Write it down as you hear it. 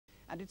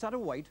And it's at a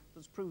weight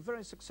that's proved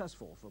very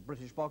successful for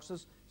British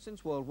boxers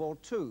since World War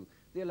II,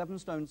 the 11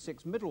 stone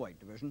 6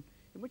 middleweight division,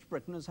 in which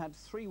Britain has had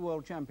 3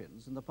 world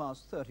champions in the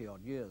past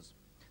 30-odd years.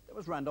 There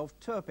was Randolph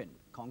Turpin,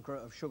 conqueror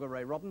of Sugar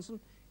Ray Robinson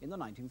in the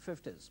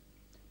 1950s.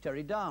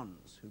 Terry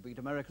Downs, who beat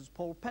America's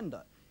Paul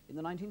Pender in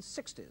the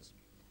 1960s.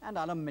 And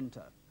Alan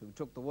Minter, who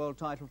took the world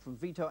title from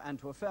Vito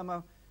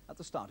Antuofermo at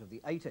the start of the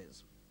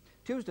 80s.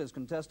 Tuesday's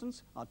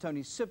contestants are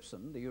Tony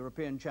Sibson, the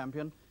European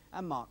champion,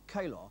 and Mark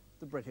Kaylor,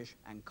 the British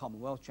and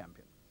Commonwealth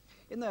champion.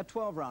 In their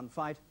 12-round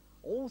fight,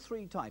 all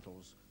 3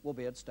 titles will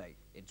be at stake.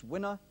 It's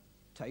winner,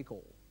 take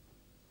all.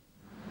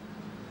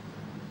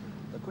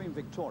 The Queen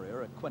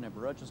Victoria at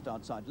Queniborough, just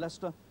outside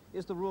Leicester,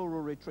 is the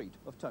rural retreat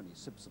of Tony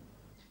Sibson.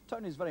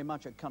 Tony's very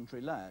much a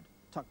country lad,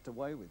 tucked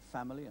away with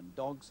family and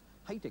dogs,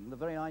 hating the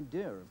very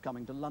idea of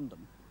coming to London,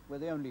 where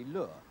the only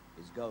lure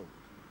is gold.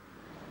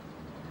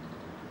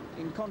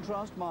 In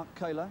contrast, Mark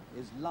Kaylor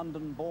is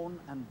London-born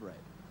and bred,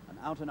 an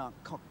out-and-out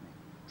cockney,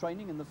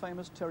 training in the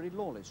famous Terry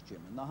Lawless gym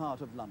in the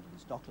heart of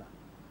London's Dockland.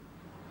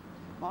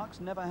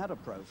 Mark's never had a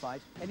pro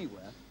fight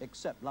anywhere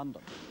except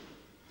London.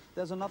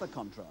 There's another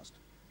contrast.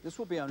 This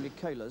will be only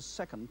Kaylor's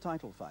 2nd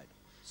title fight.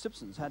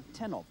 Sibson's had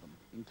 10 of them,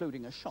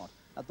 including a shot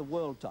at the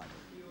world title.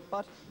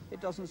 But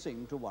it doesn't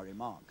seem to worry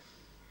Mark.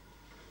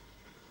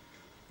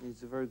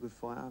 He's a very good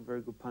fighter,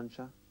 very good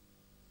puncher,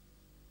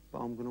 but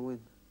I'm going to win.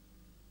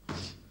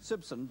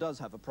 Sibson does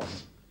have a problem.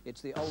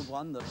 It's the old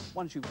one that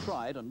once you've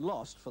tried and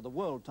lost for the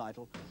world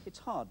title, it's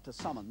hard to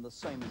summon the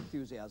same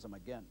enthusiasm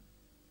again.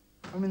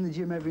 I'm in the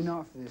gym every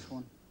night for this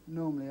one.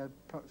 Normally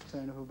I'd perhaps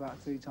turn up about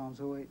 3 times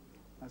a week,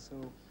 that's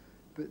all.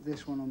 But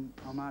this one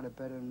I'm out of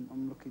bed and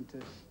I'm looking to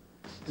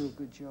do a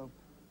good job.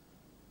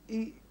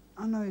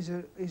 I know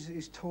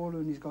he's taller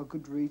and he's got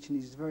good reach and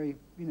he's very,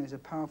 he's a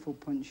powerful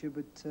puncher,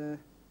 but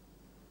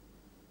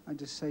I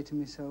just say to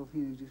myself,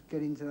 just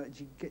get into that,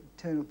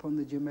 turn up on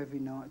the gym every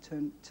night,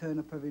 turn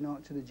up every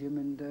night to the gym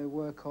and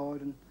work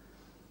hard. And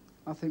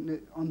I think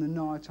that on the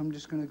night I'm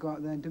just going to go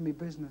out there and do my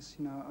business.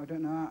 I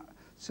don't know how.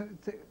 So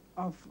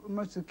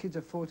most of the kids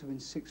I've fought have been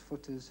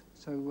 6-footers,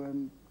 so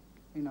I'm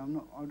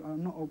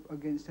not up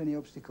against any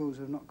obstacles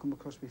I've not come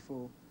across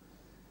before.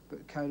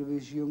 But Kaylor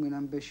is young and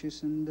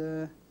ambitious,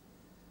 and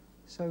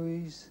so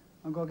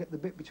I've got to get the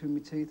bit between my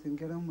teeth and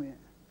get on with it.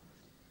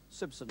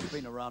 Sibson's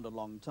been around a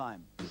long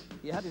time.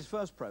 He had his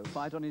first pro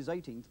fight on his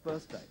 18th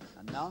birthday,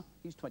 and now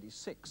he's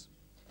 26.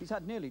 He's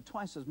had nearly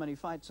twice as many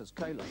fights as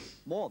Kaylor,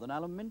 more than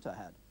Alan Minter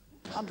had.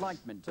 Unlike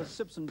Minter,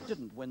 Sibson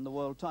didn't win the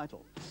world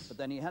title, but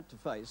then he had to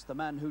face the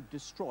man who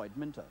destroyed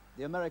Minter,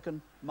 the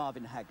American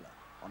Marvin Hagler,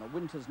 on a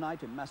winter's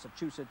night in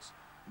Massachusetts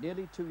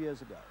nearly 2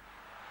 years ago.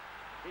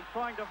 He's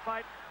trying to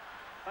fight,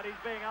 but he's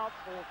being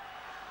outfought.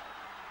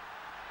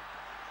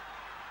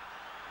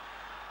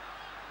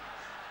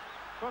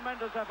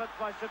 Tremendous efforts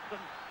by Sibson,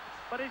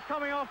 but he's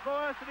coming off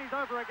first and he's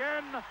over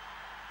again,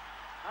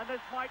 and this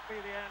might be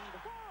the end.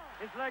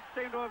 His legs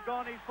seem to have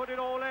gone, he's put it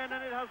all in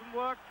and it hasn't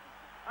worked,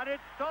 and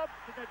it stops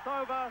and it's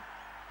over,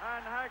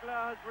 and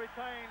Hagler has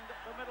retained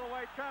the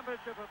middleweight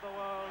championship of the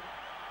world.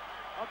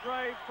 A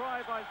brave try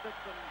by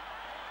Sibson,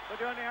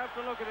 but you only have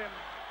to look at him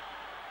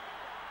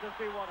to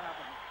see what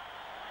happens.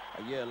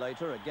 A year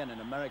later, again in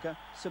America,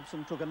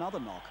 Sibson took another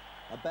knock,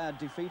 a bad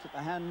defeat at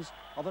the hands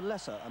of a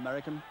lesser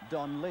American,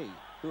 Don Lee,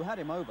 who had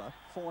him over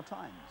 4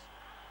 times.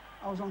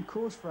 I was on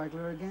course for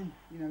Hagler again.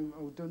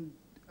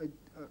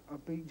 I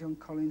beat John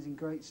Collins in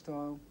great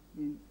style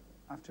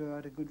after I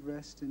had a good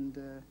rest, and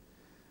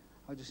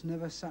I just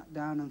never sat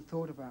down and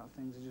thought about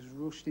things. I just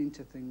rushed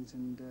into things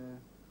and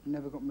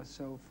never got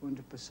myself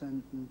 100%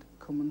 and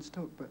come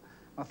unstuck. But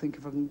I think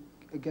if I can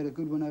get a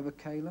good one over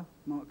Kaylor,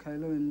 Mark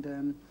Kaylor,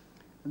 and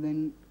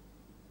then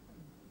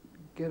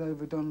get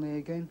over Don Lee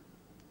again,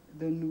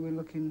 then we're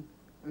looking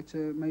at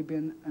maybe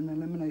an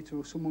eliminator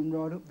or someone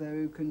right up there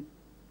who can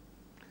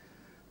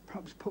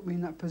perhaps put me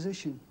in that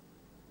position.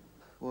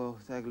 Well,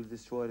 Hagler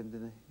destroyed him,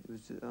 didn't he?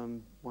 It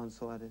was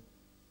one-sided.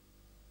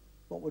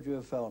 What would you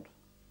have felt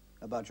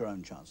about your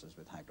own chances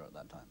with Hagler at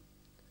that time?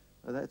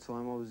 At that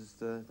time, I was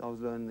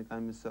learning the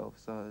game myself,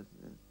 so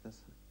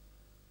that's.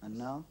 And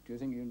now, do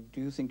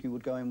you think you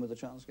would go in with a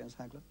chance against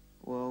Hagler?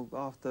 Well,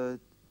 after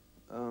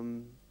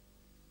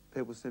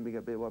people see me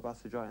get beat by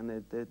Buster Drake,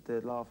 and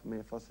they'd laugh at me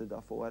if I said I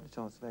thought I had a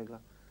chance with Hagler.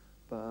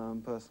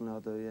 But personally, I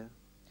do, yeah.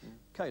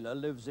 Kaylor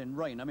lives in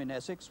Rainham in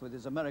Essex with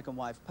his American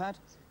wife Pat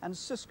and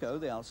Cisco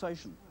the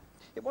Alsatian.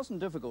 It wasn't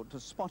difficult to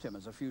spot him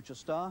as a future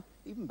star,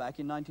 even back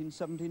in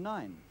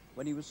 1979,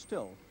 when he was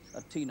still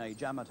a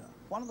teenage amateur.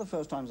 One of the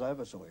first times I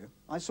ever saw you,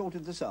 I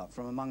sorted this out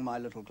from among my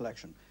little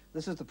collection.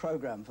 This is the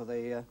programme for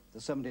the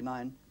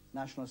 79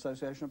 National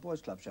Association of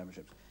Boys Club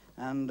Championships.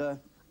 And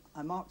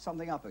I marked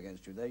something up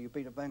against you there. You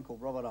beat a man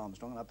called Robert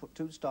Armstrong, and I put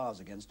 2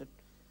 stars against it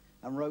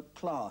and wrote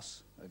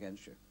class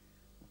against you.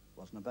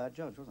 Wasn't a bad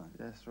judge, was I?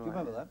 That's right. Do you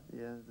remember that?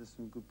 Yeah, there's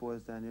some good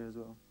boys down here as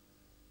well.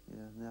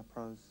 Yeah, they're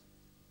pros.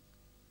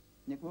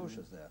 Nick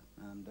Wilshire's there,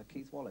 and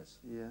Keith Wallace.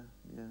 Yeah,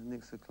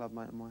 Nick's a club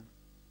mate of mine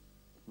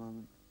at the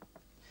moment.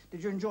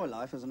 Did you enjoy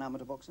life as an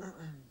amateur boxer?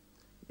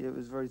 Yeah, it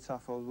was very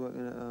tough. I was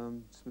working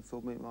at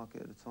Smithfield Meat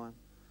Market at the time,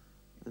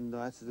 and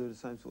I had to do the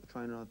same sort of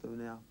training I do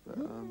now. But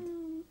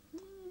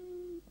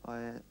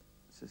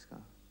Cisco.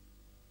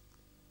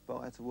 But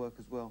I had to work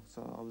as well,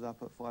 so I was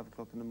up at 5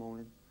 o'clock in the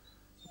morning,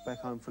 back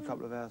home for a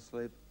couple of hours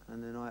sleep,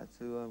 and then I had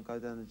to go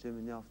down to the gym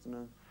in the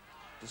afternoon.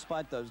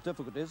 Despite those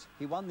difficulties,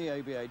 he won the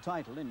ABA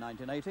title in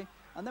 1980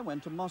 and then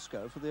went to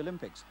Moscow for the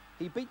Olympics.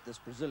 He beat this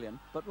Brazilian,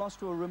 but lost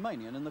to a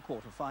Romanian in the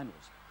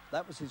quarter-finals.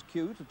 That was his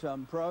cue to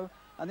turn pro,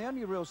 and the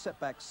only real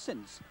setback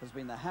since has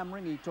been the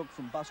hammering he took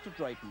from Buster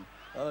Drayton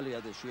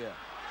earlier this year.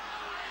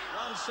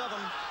 Round 7.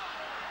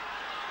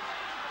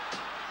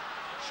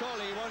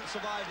 Surely he won't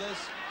survive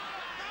this.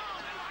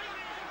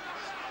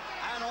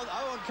 And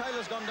Owen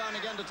Kaylor's gone down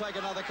again to take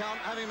another count,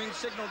 having been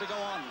signalled to go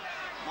on.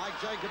 Mike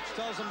Jacobs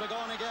tells him to go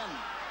on again.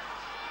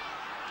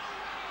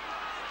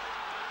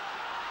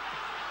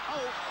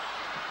 Oh,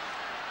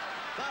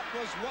 that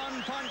was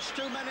one punch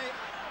too many.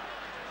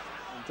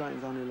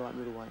 Drayton's only light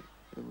middleweight.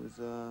 It was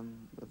a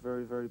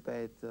very, very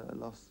bad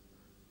loss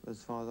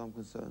as far as I'm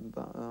concerned.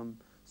 But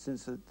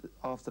since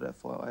after that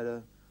fight, I had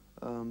a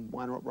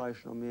minor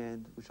operation on my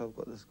hand, which I've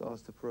got the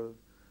scars to prove.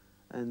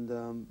 And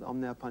I'm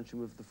now punching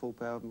with the full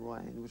power of my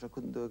right hand, which I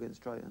couldn't do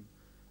against Drayton.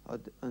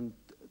 And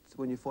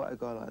when you fight a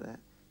guy like that,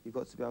 you've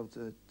got to be able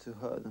to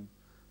hurt them,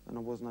 and I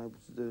wasn't able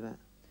to do that.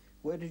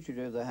 Where did you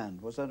do the hand?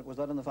 Was that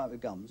in the fight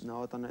with Gums?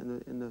 No, I'd done that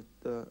in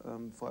the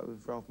fight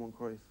with Ralph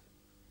Moncrief.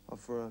 I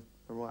threw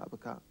a right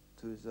uppercut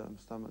to his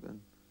stomach and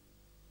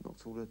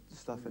knocked all the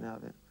stuffing out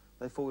of it.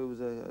 They thought it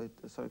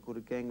was something called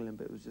a ganglion,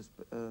 but it was just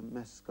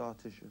mass scar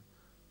tissue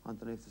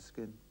underneath the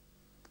skin.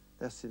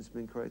 That's since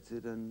been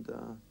corrected, and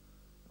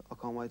I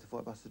can't wait to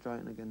fight Buster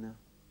Drayton again now.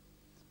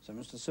 So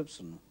Mr.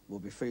 Sibson will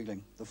be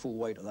feeling the full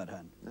weight of that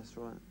hand. That's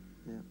right,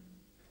 yeah.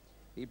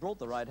 He brought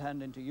the right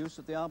hand into use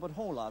at the Albert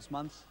Hall last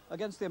month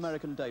against the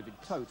American David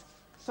Tote.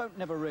 Tote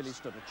never really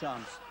stood a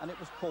chance, and it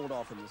was called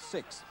off in the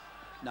 6th.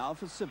 Now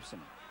for Sibson,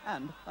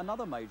 and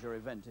another major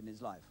event in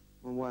his life.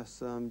 My wife's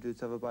due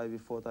to have a baby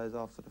 4 days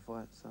after the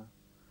fight, so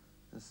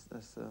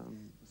that's a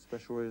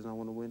special reason I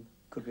want to win.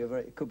 It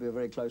could be a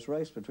very close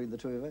race between the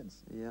two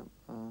events. Yeah,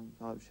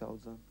 I hope she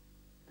holds on.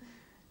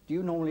 Do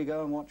you normally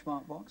go and watch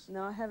Mark box?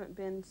 No, I haven't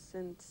been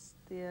since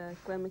the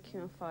Glenn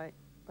McEwen fight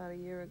about a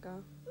year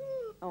ago.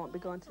 I won't be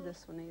going to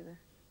this one either.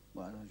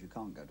 Well, you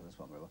can't go to this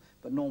one very well.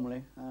 But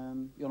normally,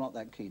 you're not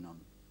that keen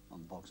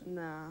on boxing?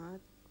 No, I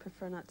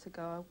prefer not to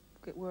go.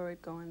 I get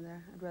worried going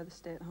there. I'd rather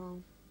stay at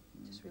home,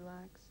 just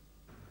relax.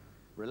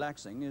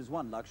 Relaxing is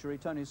one luxury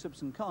Tony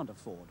Sibson can't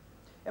afford.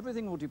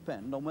 Everything will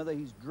depend on whether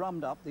he's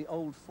drummed up the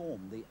old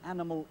form, the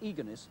animal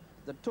eagerness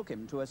that took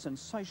him to a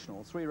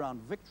sensational 3-round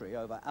victory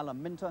over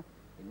Alan Minter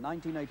in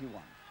 1981.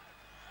 Oh,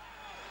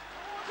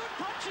 good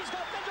punch, he's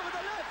got Minter with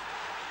the left.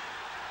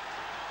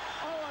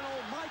 Oh, an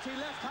almighty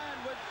left hand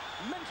with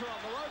Minter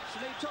on the ropes,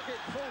 and he took it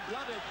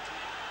full-blooded.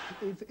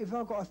 If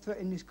I've got a threat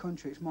in this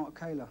country, it's Mark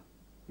Kaylor.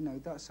 You know,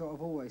 that's what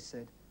I've always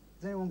said.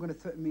 If anyone going to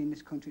threaten me in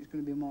this country, it's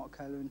going to be Mark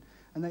Kaylor,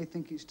 and they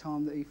think it's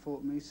time that he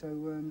fought me, so,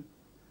 you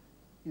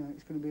know,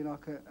 it's going to be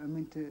like a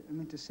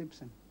Minter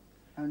Sibson.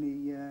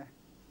 Only,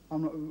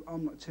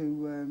 I'm not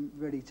too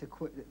ready to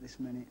quit at this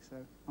minute, so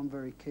I'm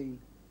very keen.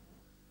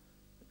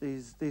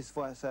 These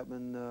fights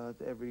happen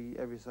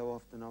every so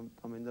often.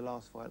 I mean, the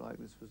last fight like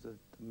this was the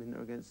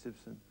Minter against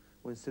Sibson,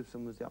 when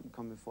Sibson was the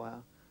up-and-coming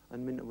fighter,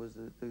 and Minter was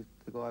the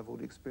guy of all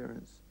the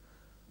experience.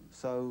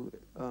 So,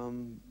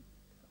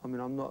 I mean,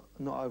 I'm not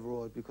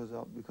overawed because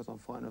I'm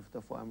fighting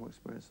the fighter more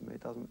experienced than me.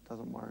 It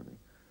doesn't worry me.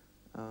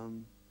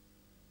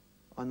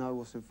 I know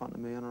what's in front of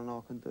me, and I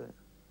know I can do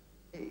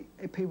it.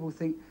 If people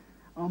think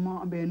I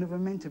might be another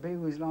Minter, but he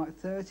was like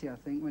 30, I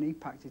think, when he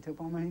packed it up.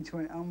 I'm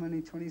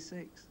only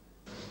 26.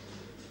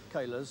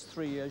 Kaylor's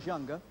 3 years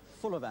younger,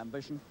 full of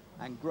ambition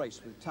and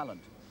grace with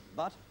talent.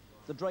 But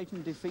the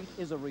Drayton defeat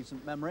is a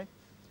recent memory,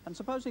 and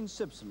supposing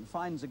Sibson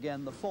finds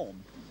again the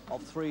form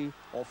of 3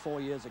 or 4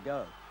 years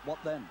ago, what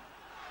then?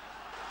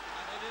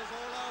 And it is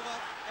all over.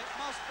 It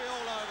must be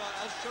all over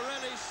as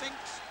Chiarelli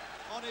sinks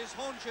on his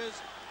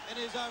haunches in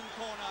his own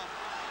corner.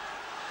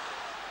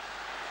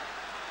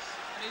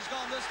 And he's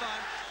gone this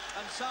time,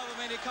 and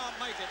Salvamini can't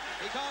make it.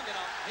 He can't get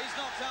up. He's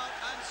knocked out,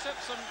 and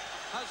Sibson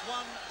has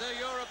won the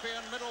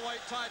European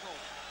middleweight title.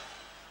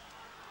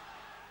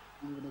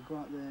 I'm going to go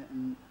out there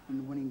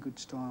and win in good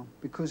style,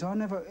 because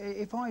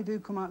if I do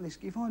come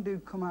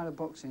out of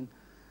boxing,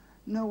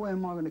 nowhere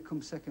am I going to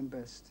come second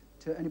best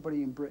to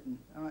anybody in Britain.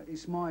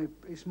 It's my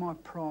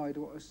pride.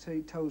 What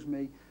it tells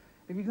me,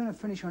 if you're going to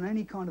finish on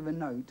any kind of a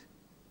note,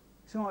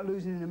 it's not like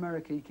losing in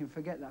America. You can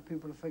forget that.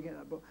 People will forget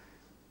that. But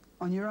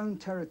on your own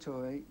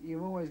territory,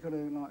 you've always got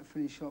to like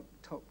finish up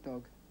top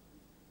dog.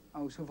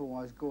 Else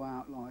otherwise go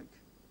out like.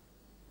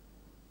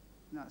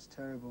 That's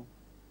terrible.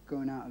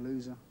 Going out a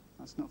loser.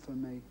 That's not for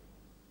me.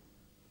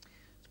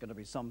 It's going to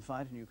be some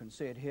fight, and you can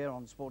see it here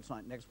on Sports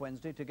Night next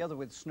Wednesday, together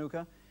with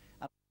snooker,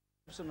 and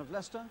Sibson of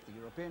Leicester, the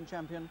European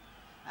champion,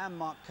 and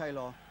Mark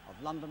Kaylor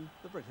of London,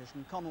 the British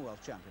and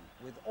Commonwealth champion,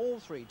 with all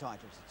 3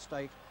 titles at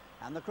stake,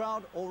 and the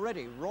crowd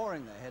already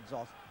roaring their heads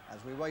off as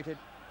we waited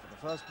for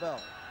the first bell.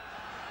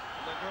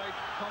 The great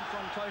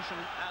confrontation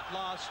at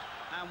last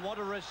And what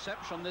a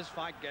reception this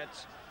fight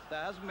gets.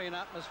 There hasn't been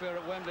atmosphere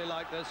at Wembley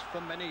like this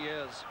for many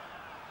years.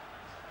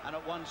 And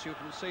at once you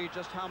can see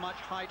just how much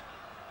height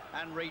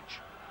and reach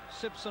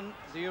Sibson,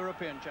 the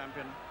European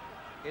champion,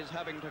 is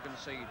having to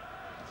concede.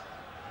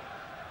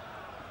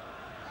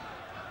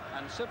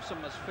 And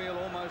Sibson must feel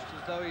almost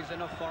as though he's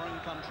in a foreign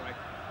country.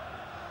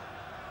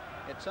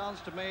 It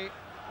sounds to me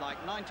like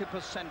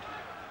 90%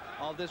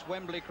 of this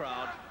Wembley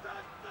crowd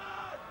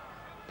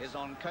is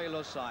on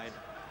Kaylor's side.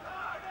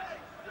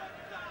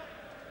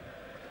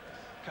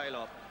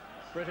 Kaylor,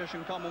 British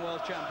and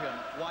Commonwealth champion,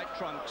 white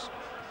trunks.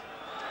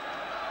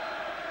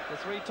 The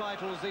 3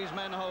 titles these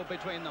men hold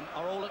between them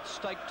are all at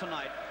stake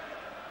tonight.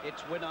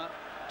 It's winner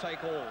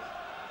take all.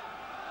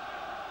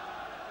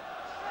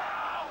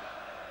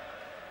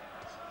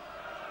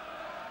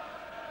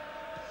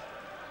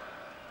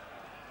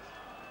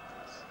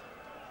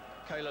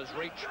 Kaylor's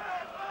reach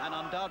and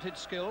undoubted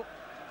skill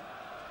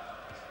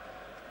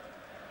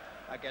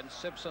against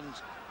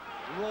Sibson's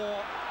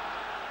raw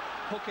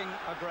hooking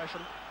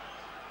aggression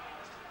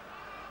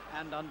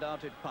and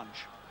undoubted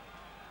punch.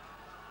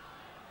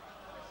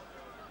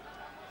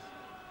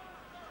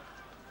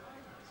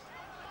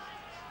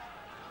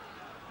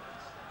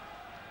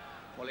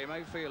 Well, he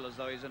may feel as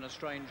though he's in a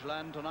strange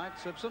land tonight,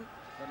 Sibson,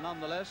 but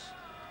nonetheless,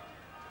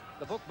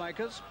 the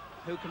bookmakers,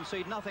 who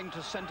concede nothing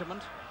to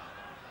sentiment,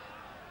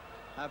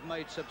 have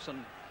made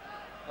Sibson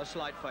a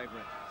slight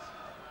favourite.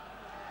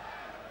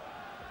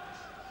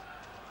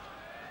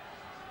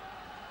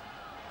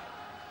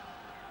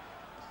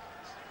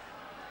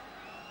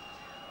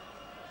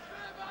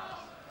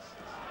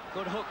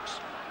 Good hooks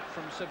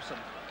from Sibson.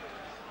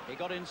 He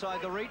got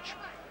inside the reach,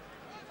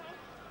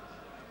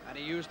 and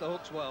he used the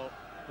hooks well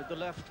with the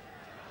left.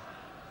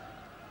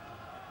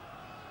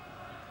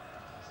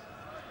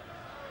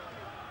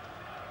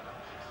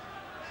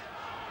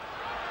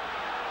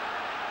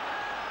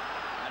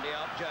 And he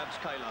out-jabs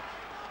Kaylor.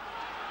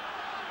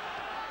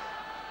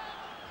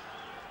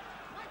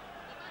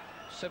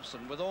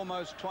 Sibson with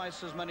almost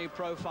twice as many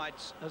pro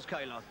fights as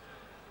Kaylor.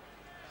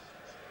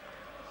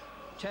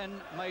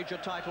 10 major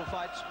title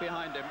fights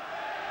behind him,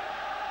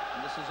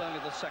 and this is only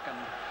the second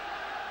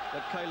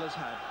that Kaylor's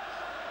had.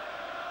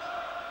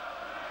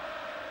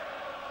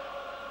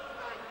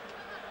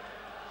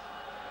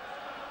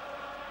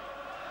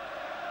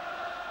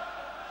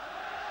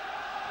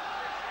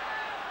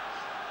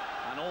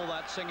 And all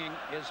that singing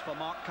is for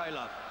Mark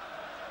Kaylor.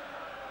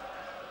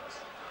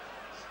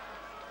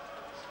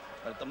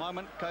 But at the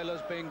moment,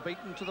 Kaylor's being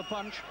beaten to the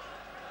punch.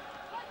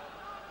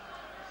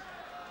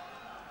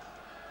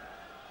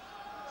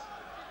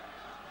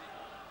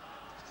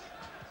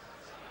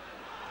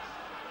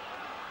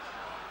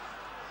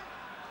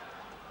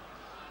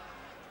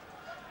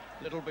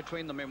 Little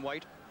between them in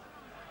weight.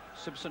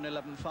 Sibson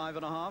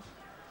 11.5½.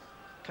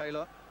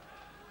 Kaylor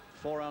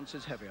 4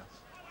 ounces heavier.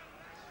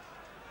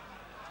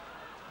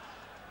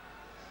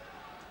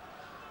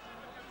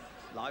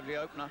 Lively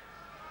opener.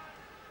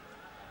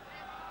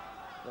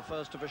 The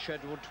first of a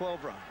scheduled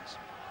 12 rounds.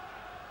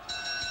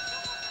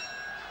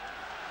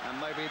 And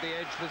maybe the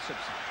edge with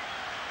Sibson.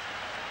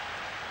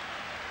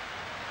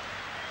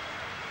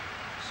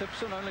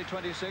 Sibson only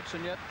 26,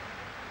 and yet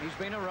he's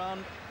been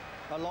around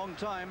a long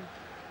time.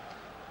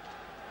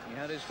 He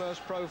had his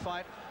first pro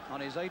fight on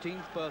his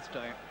 18th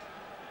birthday,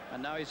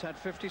 and now he's had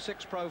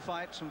 56 pro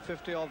fights, and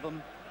 50 of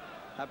them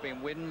have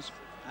been wins,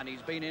 and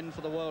he's been in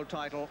for the world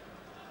title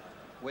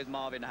with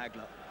Marvin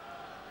Hagler.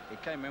 He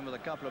came in with a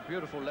couple of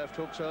beautiful left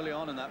hooks early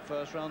on in that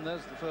first round.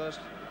 There's the first,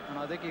 and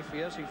I think he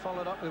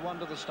followed up with one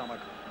to the stomach.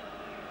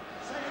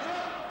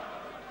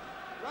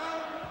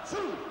 Round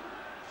 2.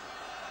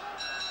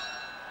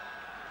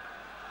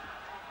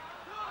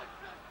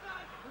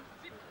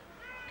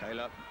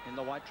 Kaylor in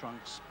the white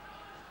trunks.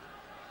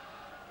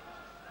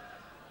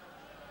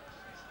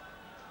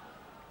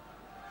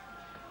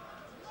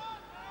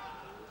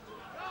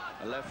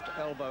 A left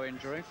elbow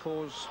injury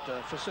caused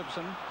for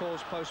Sibson,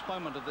 caused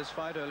postponement of this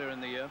fight earlier in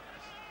the year.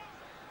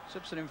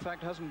 Sibson, in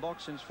fact, hasn't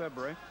boxed since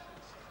February,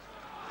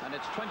 and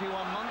it's 21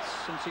 months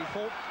since he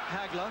fought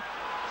Hagler.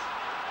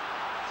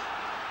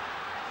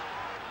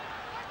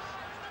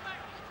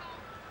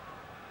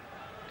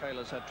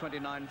 Kaylor's had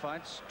 29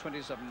 fights,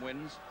 27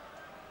 wins.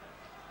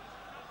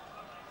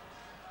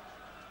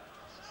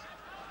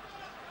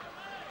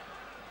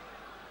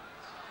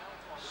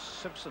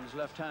 Sibson's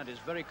left hand is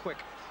very quick.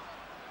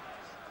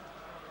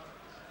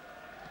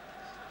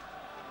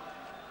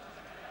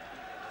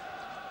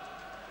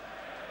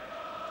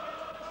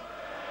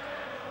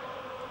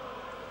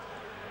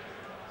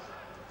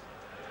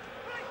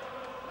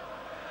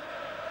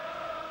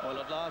 Well,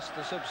 at last,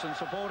 the Sibson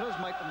supporters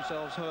make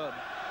themselves heard.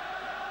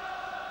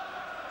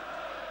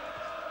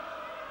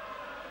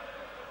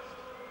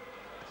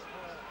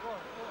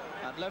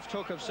 That left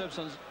hook of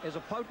Sibson's is a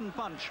potent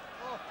punch.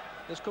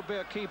 This could be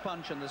a key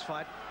punch in this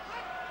fight.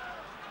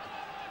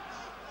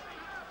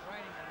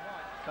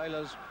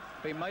 Kaylor's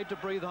been made to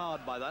breathe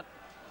hard by that.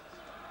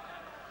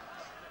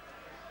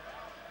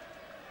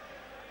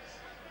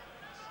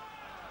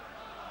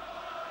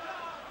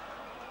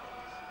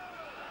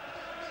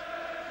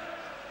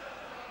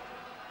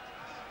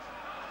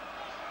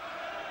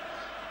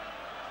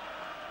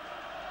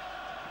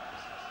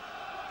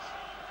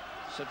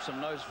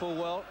 Sibson knows full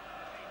well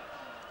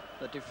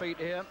that defeat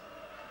here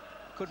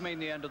could mean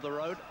the end of the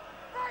road.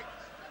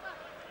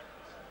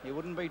 He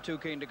wouldn't be too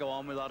keen to go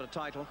on without a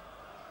title.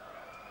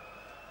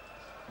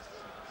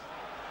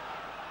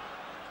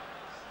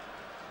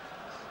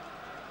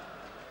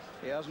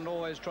 He hasn't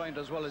always trained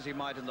as well as he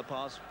might in the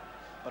past,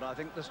 but I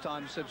think this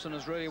time Sibson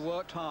has really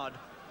worked hard.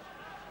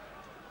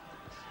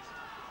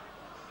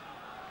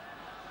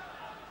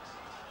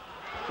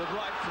 Good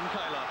right from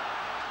Kaylor.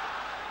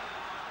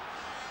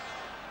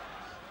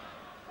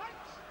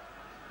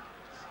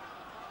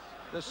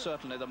 This is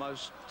certainly the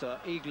most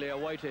eagerly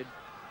awaited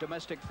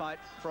domestic fight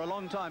for a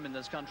long time in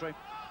this country.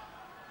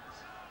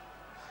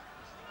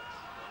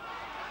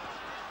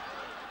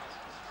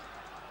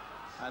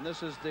 And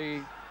this is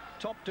the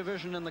top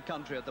division in the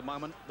country at the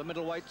moment, the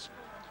middleweights.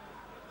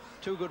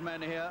 Two good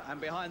men here,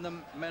 and behind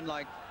them men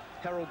like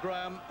Harold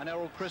Graham and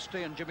Errol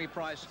Christie and Jimmy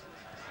Price,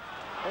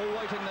 all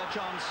waiting their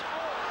chance.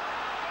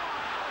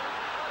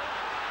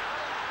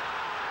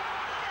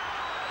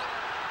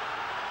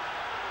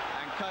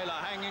 And Kaylor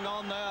hanging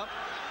on there.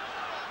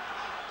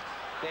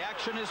 The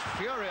action is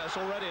furious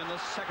already in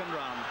this second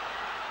round.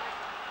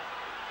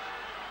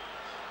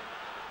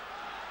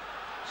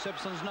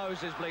 Sibson's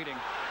nose is bleeding.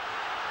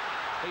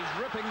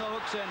 He's ripping the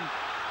hooks in.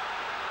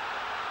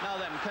 Now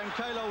then, can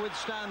Kaylor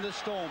withstand this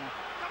storm?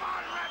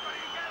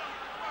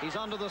 He's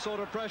under the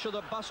sort of pressure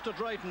that Buster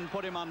Drayton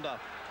put him under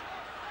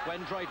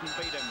when Drayton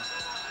beat him.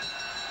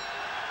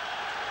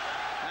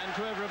 And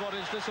to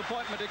everybody's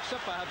disappointment,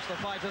 except perhaps the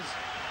fighters,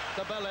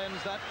 the bell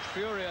ends that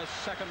furious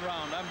second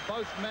round, and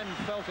both men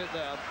felt it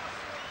there.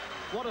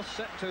 What a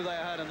set-to they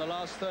had in the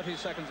last 30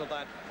 seconds of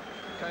that.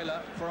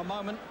 Kaylor, for a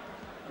moment,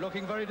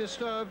 looking very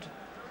disturbed.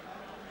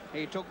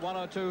 He took one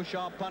or two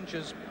sharp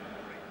punches,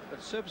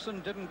 but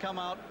Sibson didn't come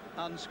out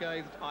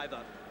unscathed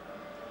either.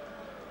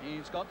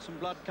 He's got some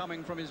blood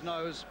coming from his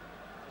nose,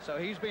 so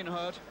he's been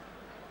hurt.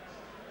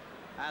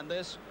 And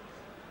this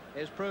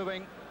is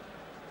proving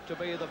to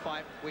be the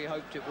fight we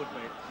hoped it would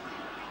be.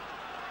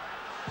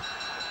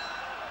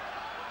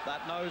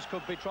 That nose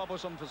could be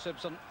troublesome for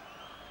Sibson.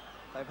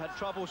 They've had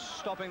trouble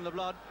stopping the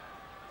blood.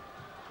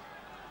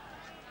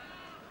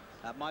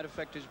 That might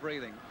affect his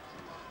breathing.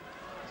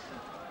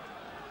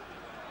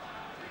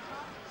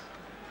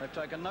 They've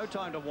taken no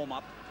time to warm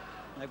up.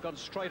 They've gone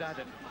straight at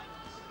it.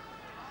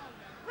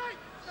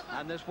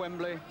 And this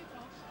Wembley,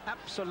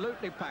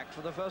 absolutely packed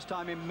for the first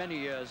time in many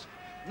years.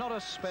 Not a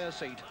spare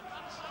seat.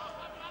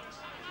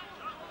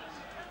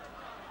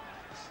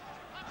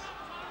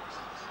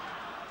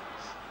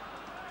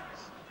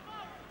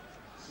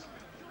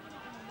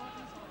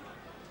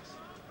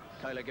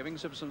 Kaylor giving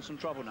Sibson some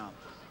trouble now.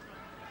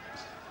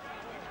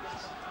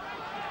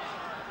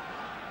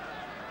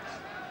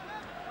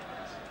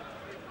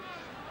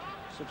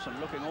 Sibson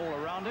looking all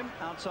around him,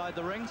 outside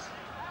the ring.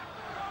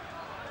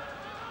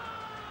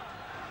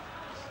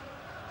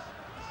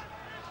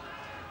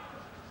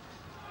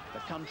 The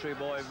country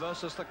boy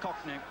versus the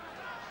Cockney.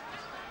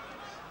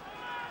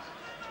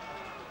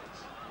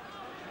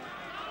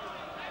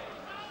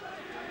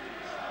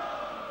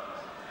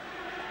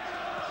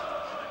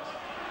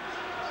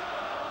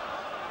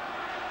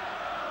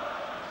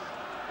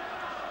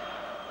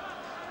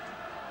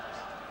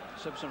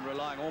 Sibson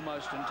relying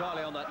almost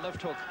entirely on that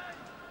left hook.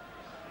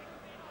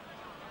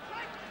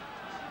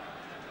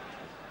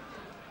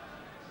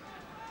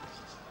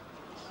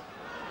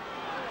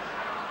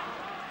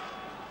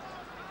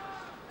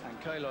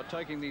 Kaylor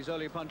taking these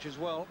early punches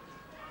well.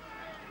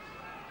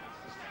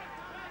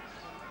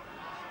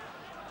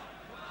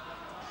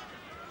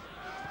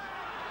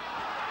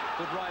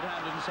 Good right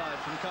hand inside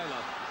from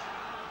Kaylor.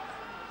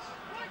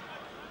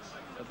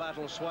 The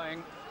battle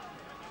swaying,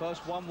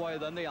 first one way,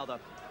 then the other.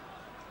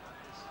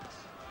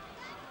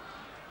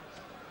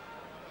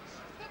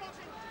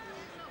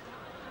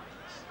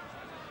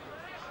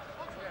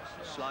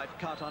 Slight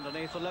cut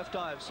underneath the left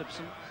eye of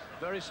Sibson.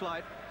 Very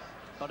slight,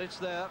 but it's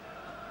there.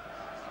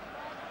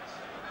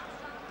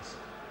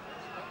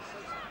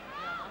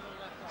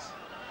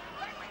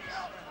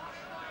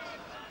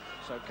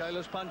 So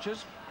Kaylor's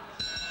punches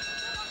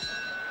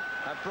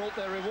have brought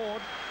their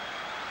reward.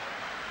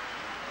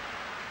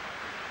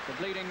 The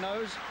bleeding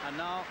nose, and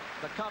now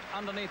the cut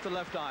underneath the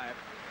left eye,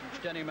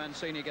 which Denny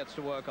Mancini gets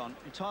to work on.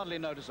 It's hardly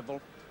noticeable,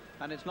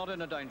 and it's not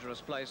in a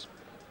dangerous place.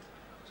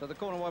 So the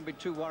corner won't be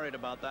too worried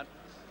about that.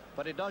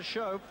 But it does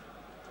show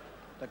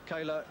that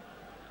Kaylor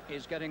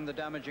is getting the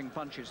damaging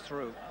punches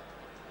through.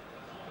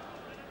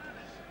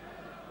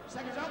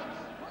 Seconds up.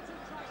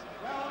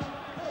 Round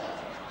 4.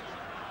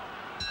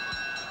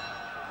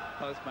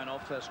 Both men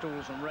off their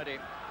stools and ready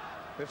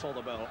before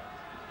the bell.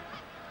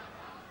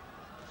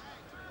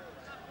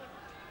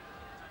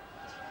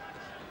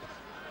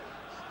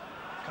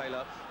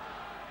 Kaylor,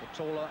 the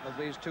taller of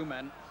these two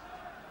men,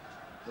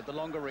 with the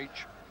longer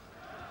reach.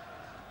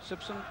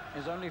 Sibson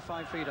is only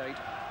 5'8".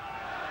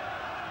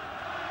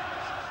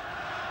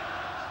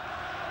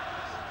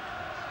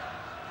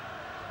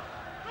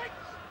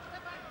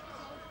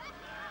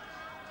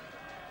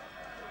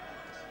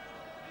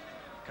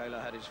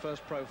 Kaylor had his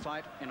first pro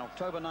fight in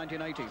October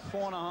 1980,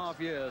 4.5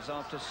 years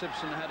after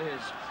Sibson had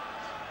his.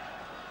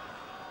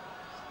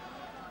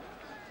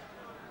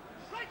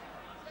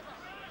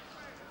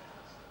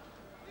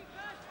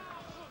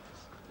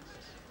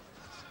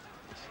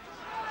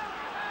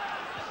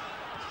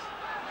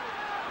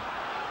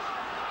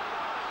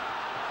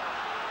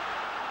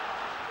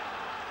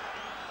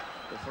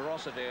 The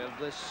ferocity of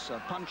this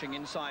punching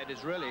inside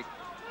is really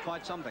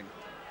quite something.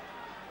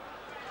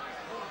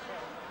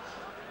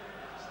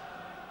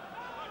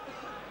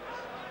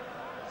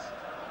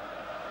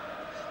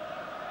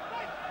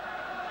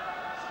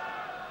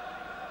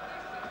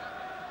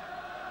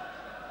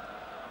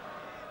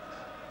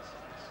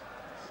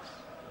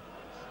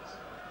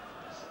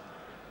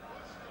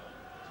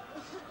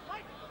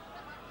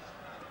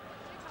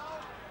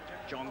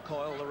 John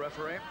Coyle, the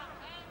referee.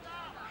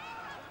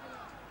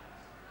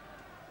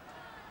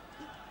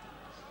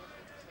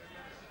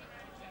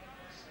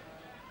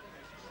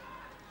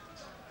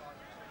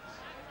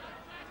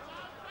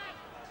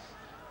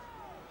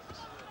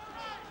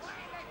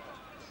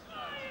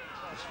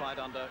 This fight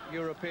under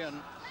European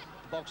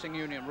Boxing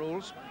Union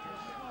rules,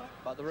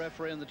 but the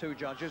referee and the two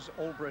judges,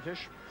 all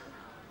British.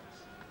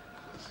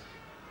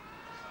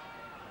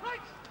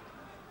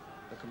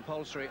 The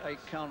compulsory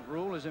 8-count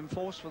rule is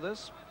enforced for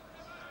this.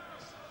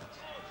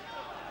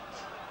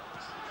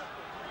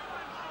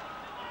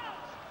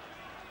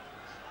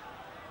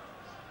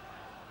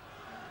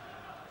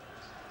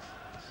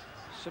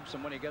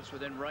 Sibson, when he gets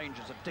within range,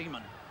 is a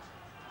demon.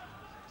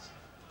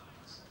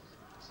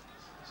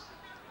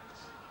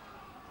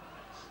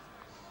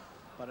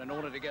 But in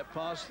order to get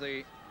past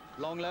the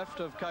long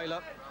left of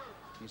Kaylor,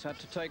 he's had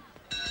to take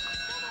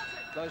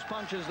those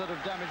punches that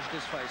have damaged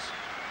his face.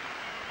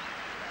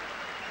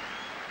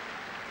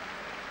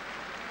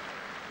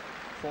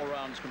 4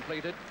 rounds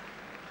completed,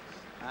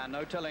 and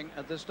no telling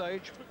at this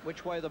stage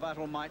which way the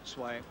battle might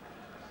sway.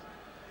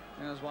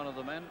 Here's one of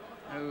the men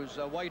who's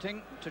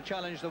waiting to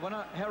challenge the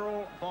winner,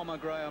 Harold Bomber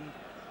Graham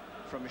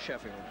from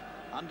Sheffield,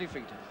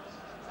 undefeated.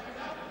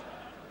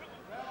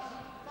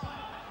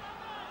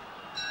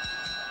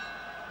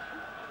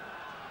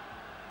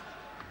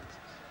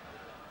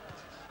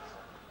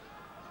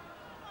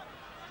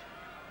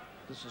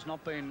 This has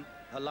not been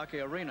a lucky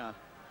arena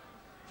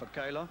for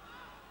Kaylor.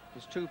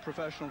 His 2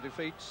 professional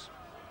defeats,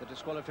 the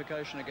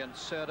disqualification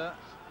against Serda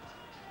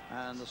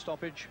and the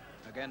stoppage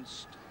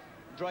against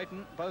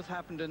Drayton, both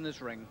happened in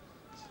this ring.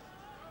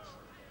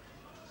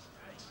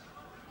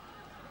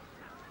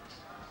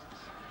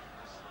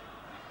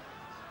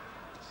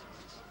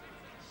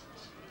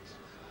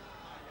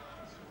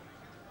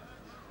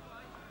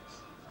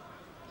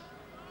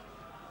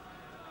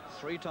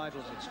 Three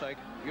titles at stake: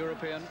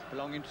 European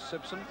belonging to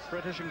Sibson,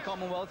 British and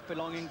Commonwealth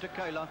belonging to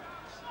Kaylor.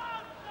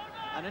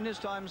 And in his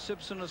time,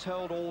 Sibson has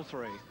held all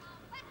 3.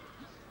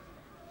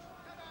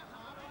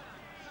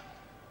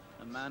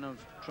 A man of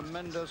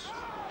tremendous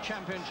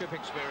championship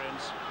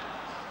experience.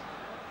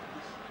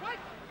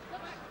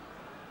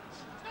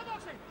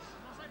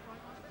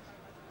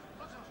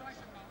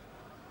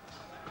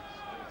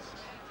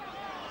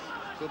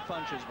 Good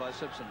punches by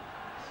Sibson.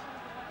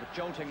 The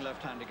jolting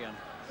left hand again.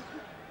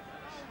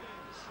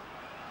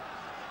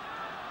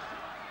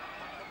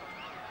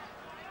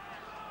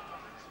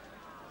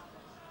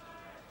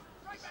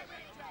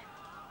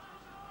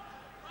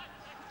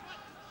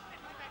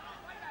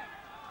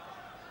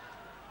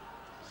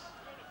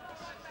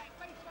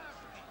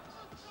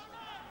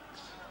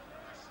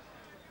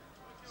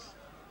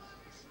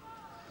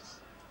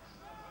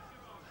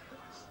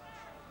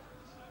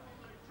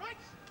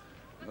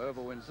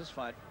 Whoever wins this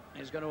fight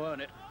is going to earn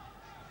it.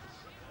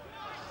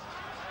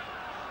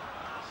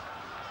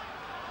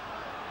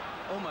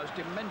 Almost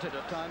demented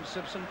at times,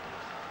 Sibson.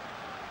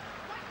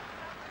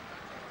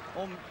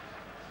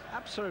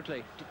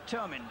 Absolutely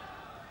determined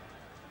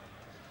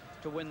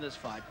to win this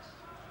fight.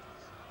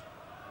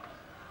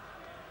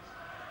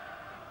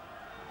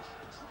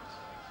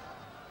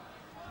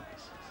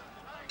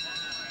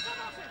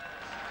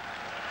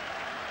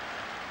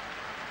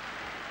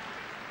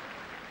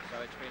 So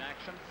it's been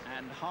action,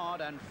 and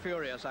hard and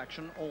furious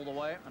action all the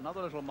way.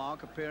 Another little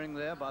mark appearing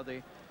there by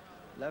the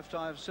left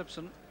eye of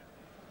Sibson.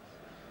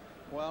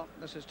 Well,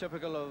 this is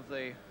typical of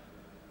the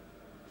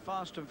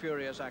fast and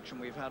furious action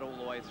we've had all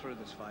the way through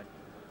this fight.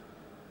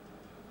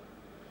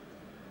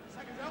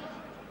 Seconds up.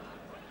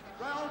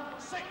 Round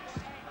 6.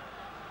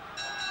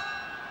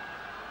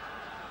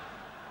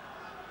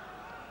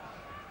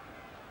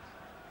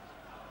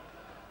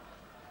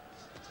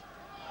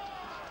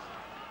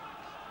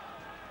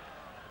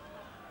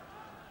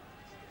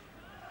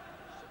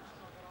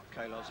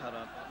 Kaylor's had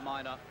a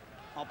minor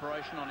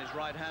operation on his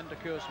right hand to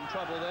cure some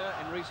trouble there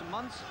in recent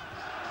months.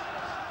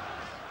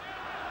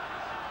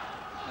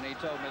 And he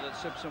told me that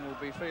Sibson will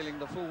be feeling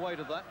the full weight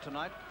of that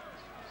tonight.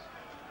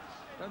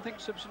 I don't think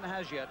Sibson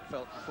has yet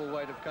felt the full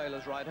weight of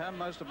Kaylor's right hand.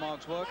 Most of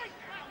Mark's work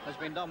has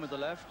been done with the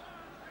left.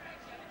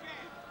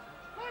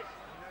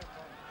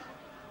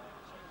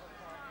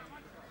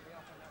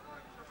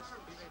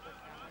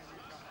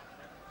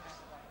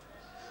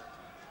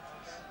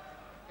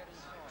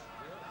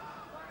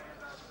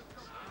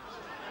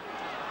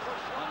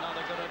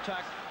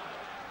 attack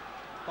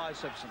by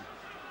Sibson.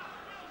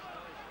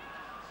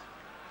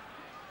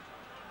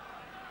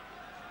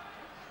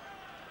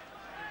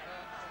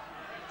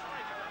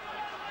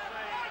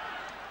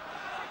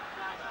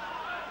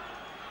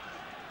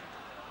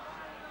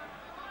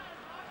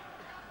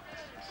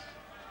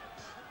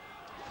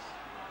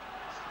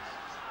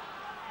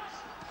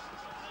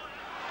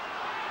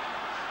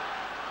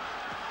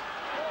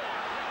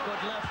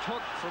 Good left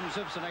hook from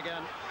Sibson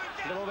again.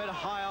 A little bit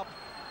high up.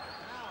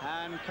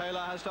 And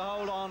Kaylor has to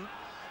hold on.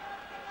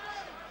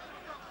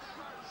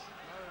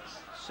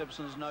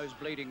 Sibson's nose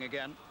bleeding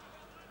again.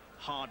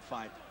 Hard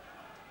fight.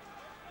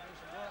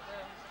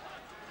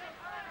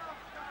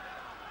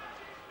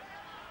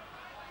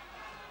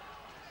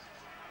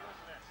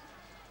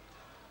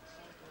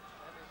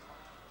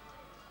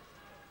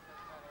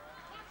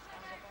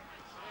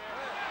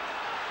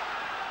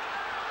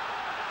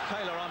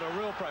 Kaylor under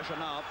real pressure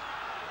now.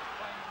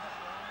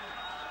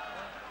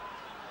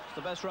 It's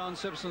the best round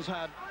Sibson's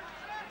had.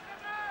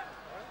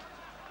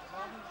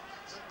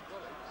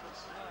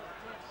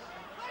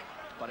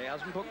 But he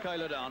hasn't put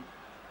Kaylor down.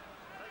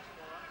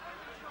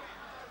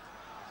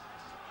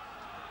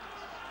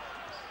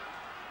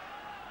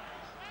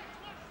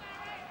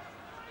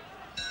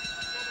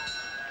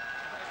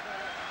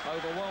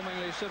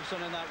 Overwhelmingly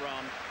Sibson in that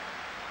round.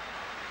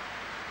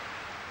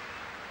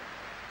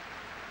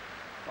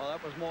 Well,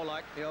 that was more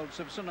like the old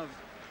Sibson of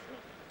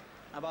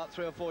about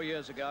 3 or 4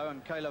 years ago,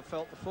 and Kaylor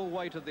felt the full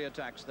weight of the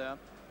attacks there.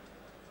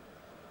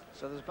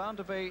 So there's bound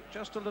to be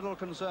just a little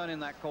concern in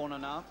that corner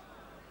now.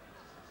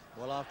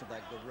 Well, after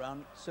that good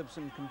round,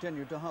 Sibson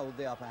continued to hold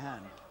the upper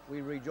hand.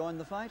 We rejoined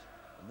the fight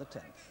in the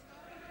 10th.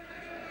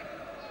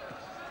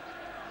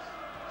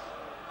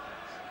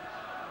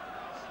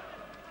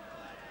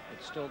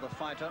 It's still the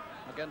fighter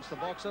against the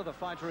boxer. The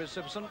fighter is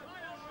Sibson.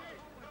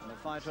 And the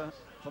fighter,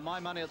 for my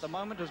money at the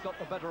moment, has got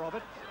the better of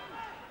it.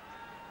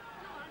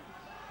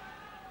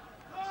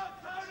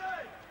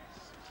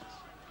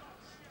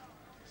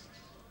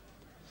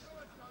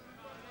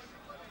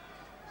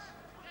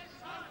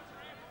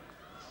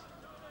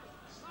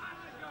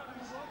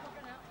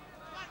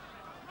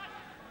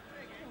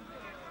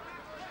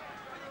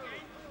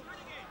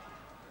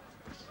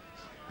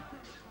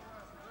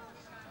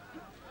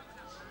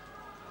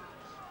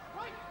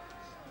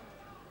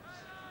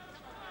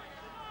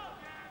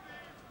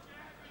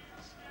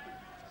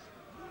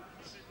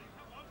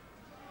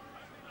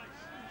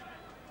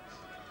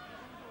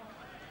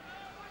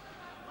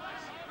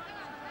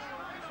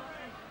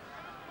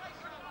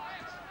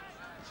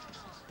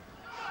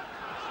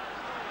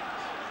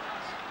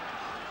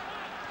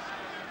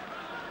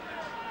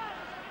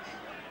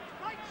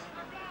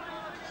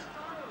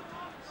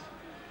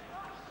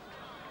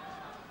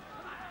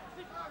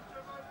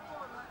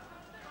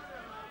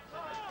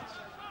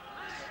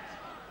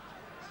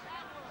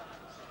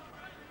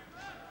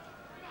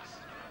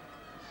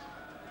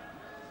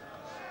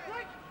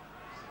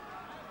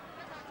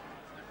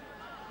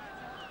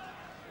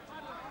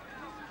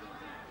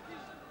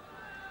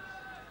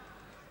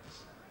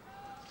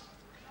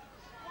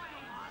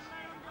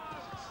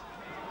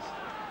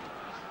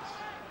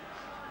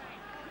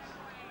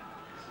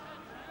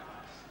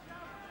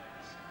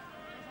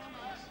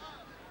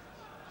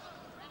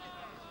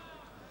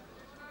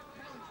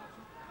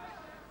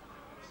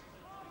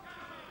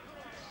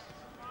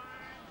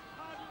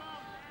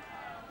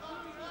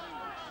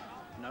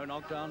 No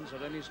knockdowns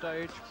at any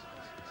stage.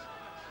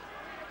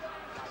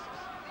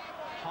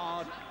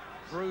 Hard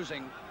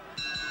bruising.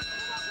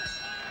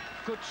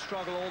 Good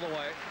struggle all the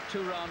way.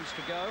 2 rounds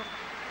to go.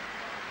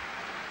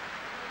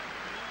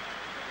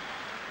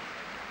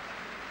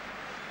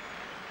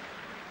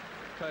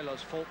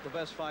 Kaylor's fought the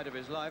best fight of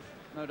his life,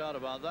 no doubt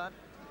about that.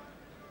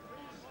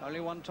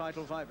 Only 1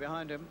 title fight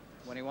behind him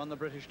when he won the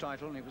British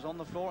title, and he was on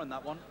the floor in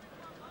that one.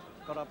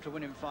 Got up to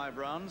win in 5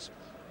 rounds.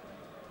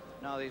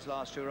 Now these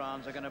last 2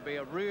 rounds are going to be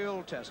a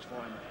real test for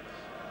him.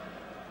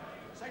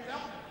 Second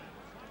out,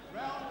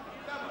 round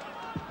 11.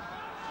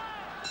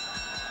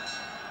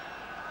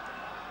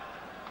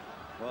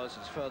 Well, this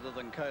is further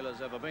than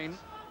Kaylor's ever been.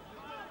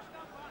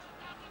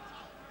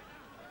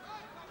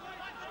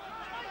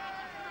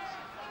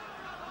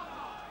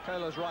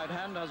 Kaylor's right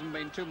hand hasn't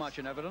been too much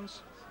in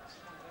evidence.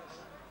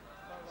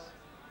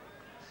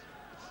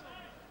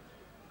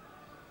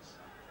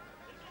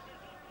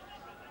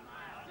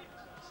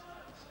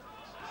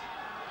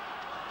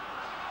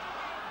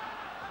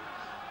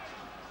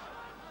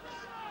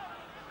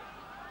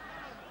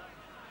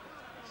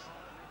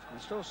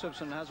 And still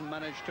Sibson hasn't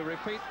managed to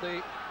repeat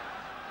the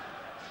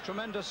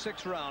tremendous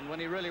 6th round when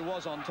he really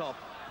was on top.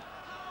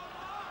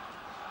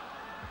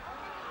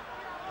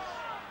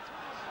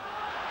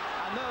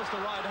 And there's the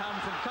right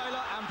hand from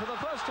Kaylor, and for the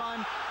first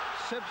time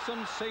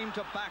Sibson seemed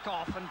to back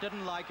off and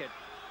didn't like it.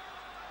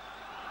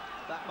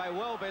 That may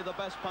well be the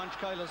best punch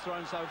Kaylor's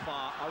thrown so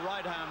far, a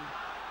right hand.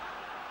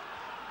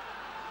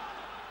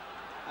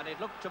 And it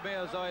looked to me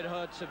as though it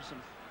hurt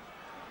Sibson.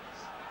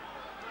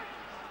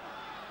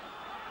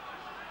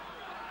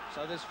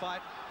 So this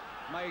fight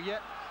may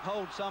yet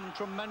hold some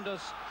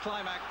tremendous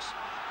climax.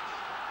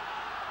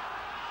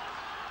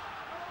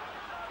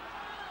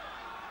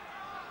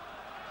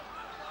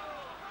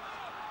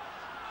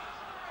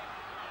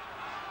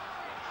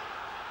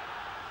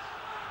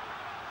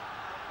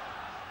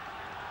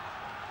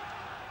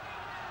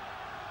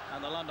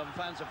 And the London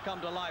fans have come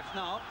to life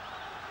now.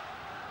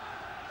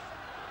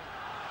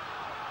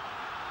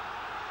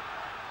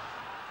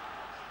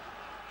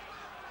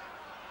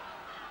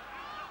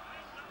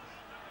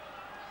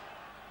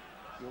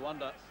 You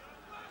wonder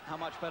how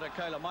much better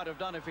Kaylor might have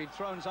done if he'd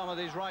thrown some of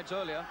these rights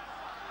earlier.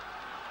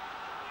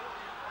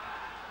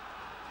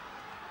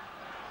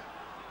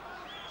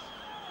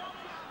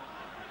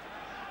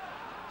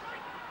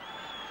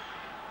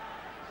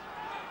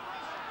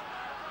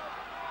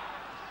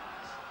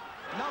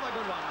 Another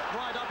good one,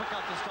 right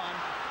uppercut this time.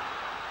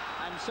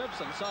 And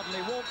Sibson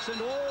suddenly walks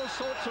into all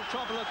sorts of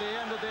trouble at the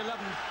end of the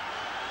 11th.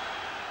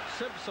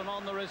 Sibson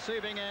on the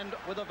receiving end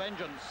with a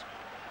vengeance.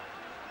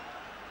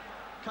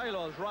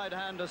 Kaylor's right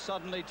hand has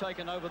suddenly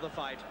taken over the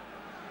fight.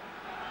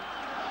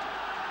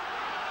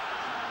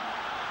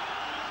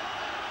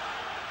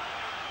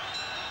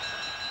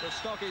 The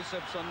stocky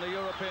Sibson, the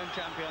European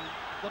champion.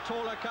 The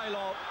taller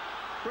Kaylor,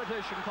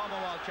 British and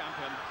Commonwealth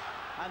champion.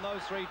 And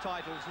those 3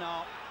 titles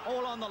now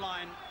all on the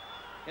line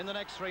in the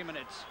next 3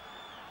 minutes.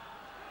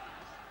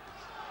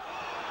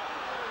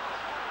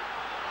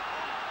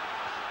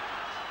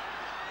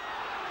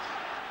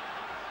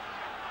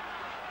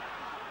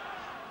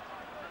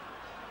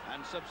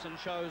 And Sibson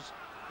shows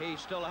he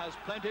still has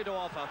plenty to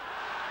offer.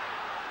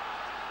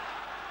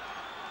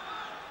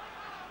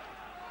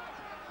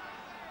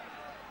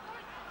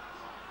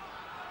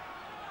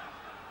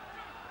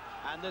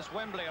 And this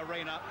Wembley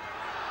arena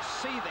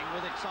seething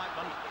with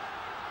excitement.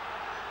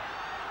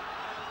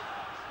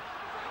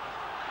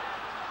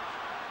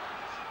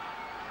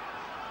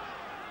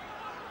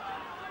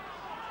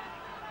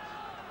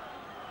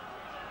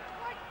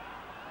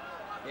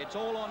 It's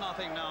all or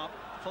nothing now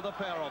for the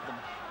pair of them.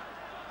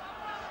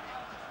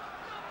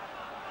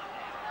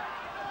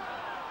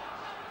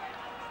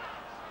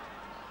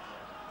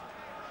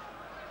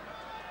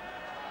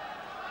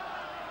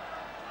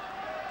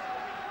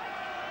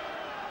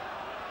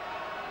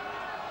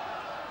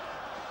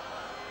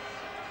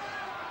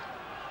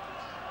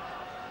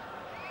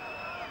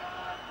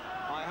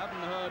 I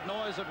haven't heard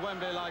noise at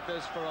Wembley like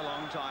this for a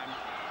long time.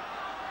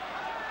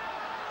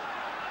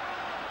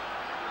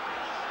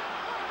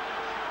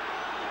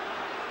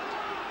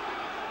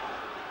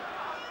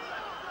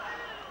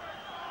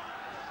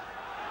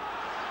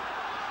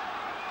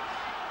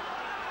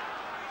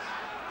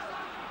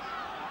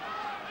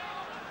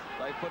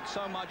 They put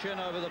so much in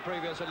over the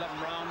previous 11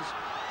 rounds.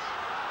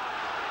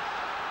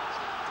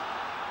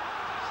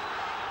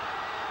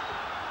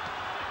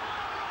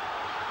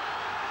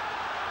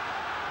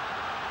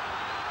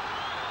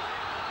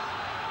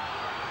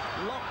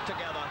 Locked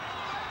together.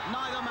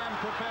 Neither man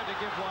prepared to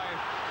give way.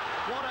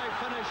 What a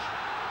finish.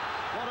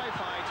 What a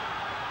fight.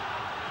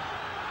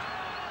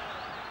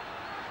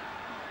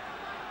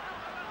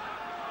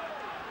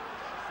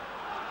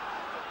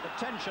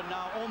 The tension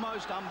now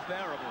almost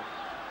unbearable.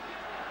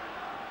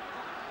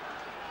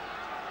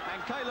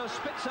 And Kaylor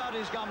spits out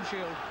his gum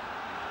shield.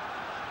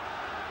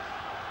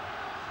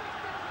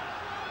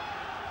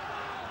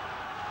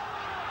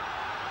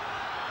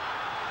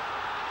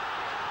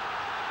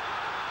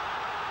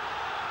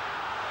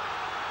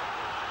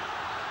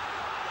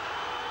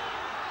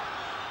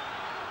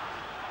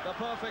 The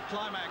perfect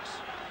climax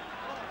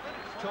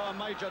to a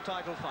major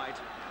title fight.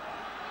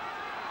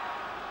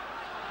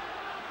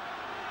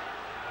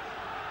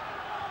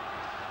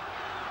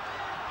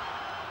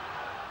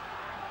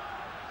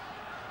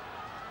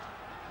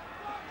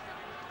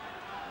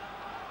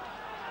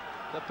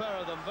 The pair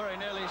of them very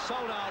nearly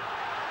sold out.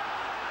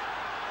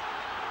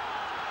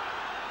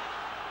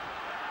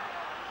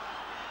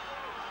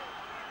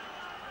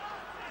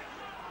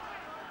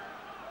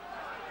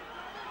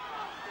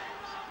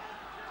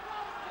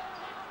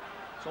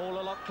 It's all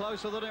a lot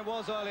closer than it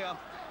was earlier.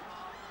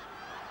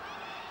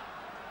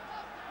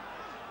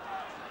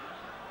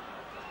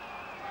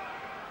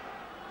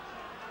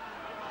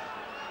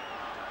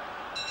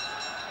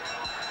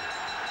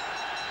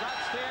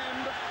 That's the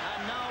end,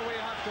 and now we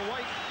have to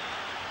wait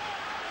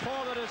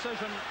for the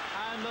decision,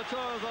 and the two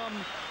of them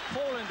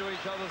fall into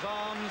each other's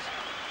arms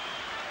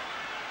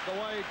the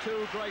way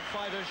 2 great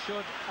fighters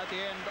should at the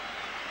end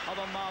of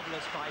a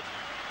marvelous fight.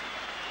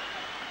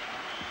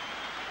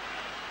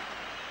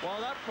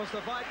 Well, that was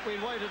the fight we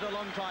waited a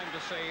long time to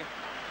see,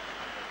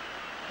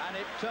 and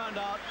it turned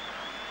out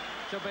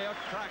to be a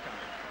cracker.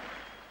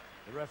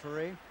 The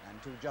referee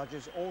and 2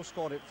 judges all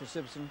scored it for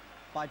Sibson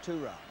by 2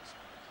 rounds.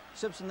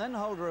 Sibson, then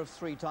holder of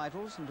 3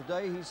 titles, and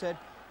today he said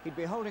he'd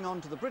be holding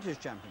on to the British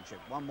Championship.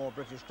 One more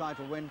British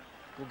title win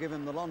will give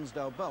him the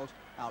Lonsdale belt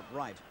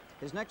outright.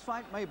 His next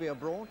fight may be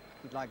abroad.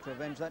 He'd like to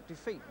avenge that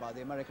defeat by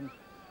the American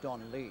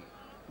Don Lee.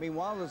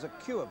 Meanwhile, there's a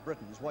queue of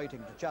Britons waiting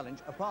to challenge,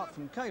 apart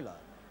from Kaylor,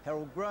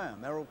 Harold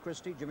Graham, Errol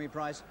Christie, Jimmy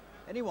Price,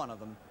 any one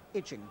of them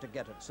itching to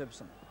get at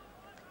Sibson.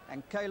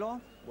 And Kaylor,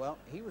 well,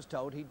 he was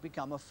told he'd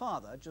become a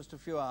father just a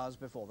few hours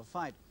before the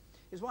fight.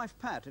 His wife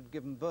Pat had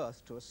given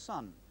birth to a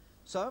son.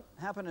 So,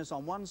 happiness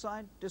on one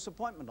side,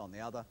 disappointment on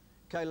the other.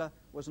 Kaylor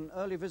was an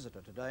early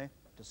visitor today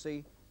to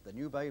see the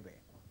new baby.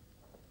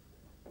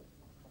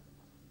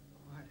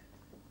 Right.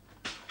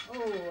 Oh,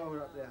 well,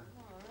 we're up there.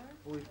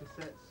 All your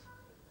cassettes.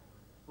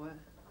 What?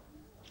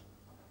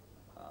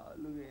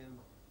 Look at him.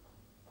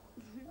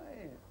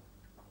 Hey.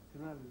 Can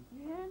I have him?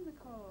 Your hands are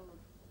cold.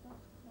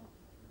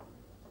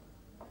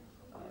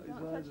 His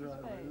eyes are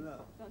open,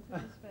 look. Don't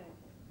touch his face.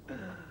 Look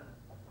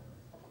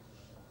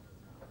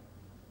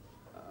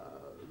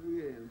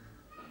at him.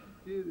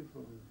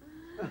 Beautiful.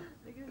 Look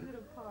at his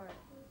little part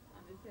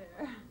on his hair.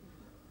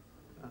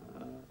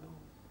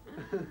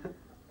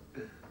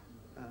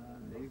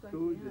 He's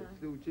gorgeous,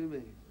 little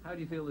Jimmy. How do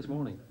you feel this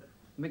morning?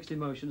 Mixed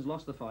emotions,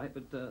 lost the fight,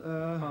 but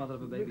father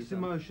of a baby mixed son.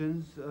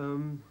 emotions.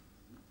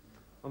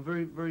 I'm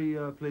very, very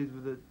pleased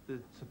with the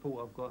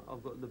support I've got.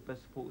 I've got the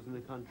best supporters in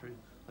the country.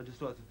 I'd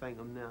just like to thank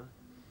them now.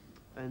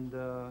 And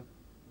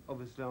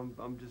obviously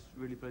I'm just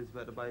really pleased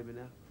about the baby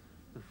now.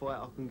 The fight,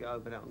 I can get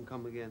over that and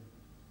come again.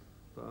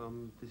 But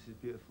this is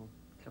beautiful.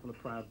 A couple of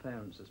proud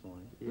parents this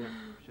morning. Yeah,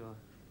 sure.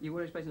 You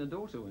were expecting a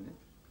daughter, weren't you?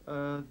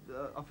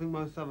 I think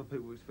most other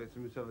people were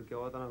expecting me to have a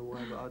girl. I don't know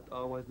why, but I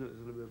always knew it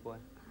was going to be a boy.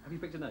 Have you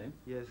picked a name?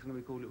 Yeah, it's going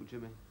to be called Little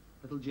Jimmy.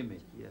 Little Jimmy.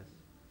 Yes.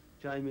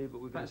 Jamie, but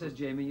we're going Pat says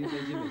Jamie, you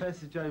say Jimmy. Pat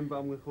says Jamie, but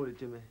I'm going to call it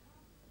Jimmy.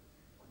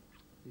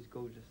 He's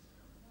gorgeous.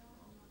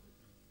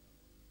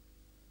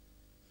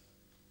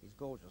 He's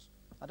gorgeous.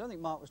 I don't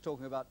think Mark was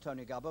talking about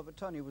Tony Gubba, but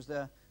Tony was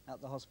there at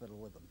the hospital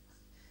with them.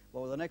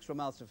 Well, with an extra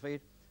mouth to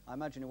feed, I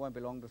imagine it won't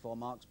be long before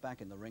Mark's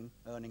back in the ring,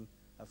 earning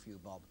a few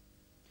bob.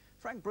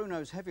 Frank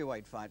Bruno's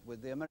heavyweight fight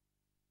with the American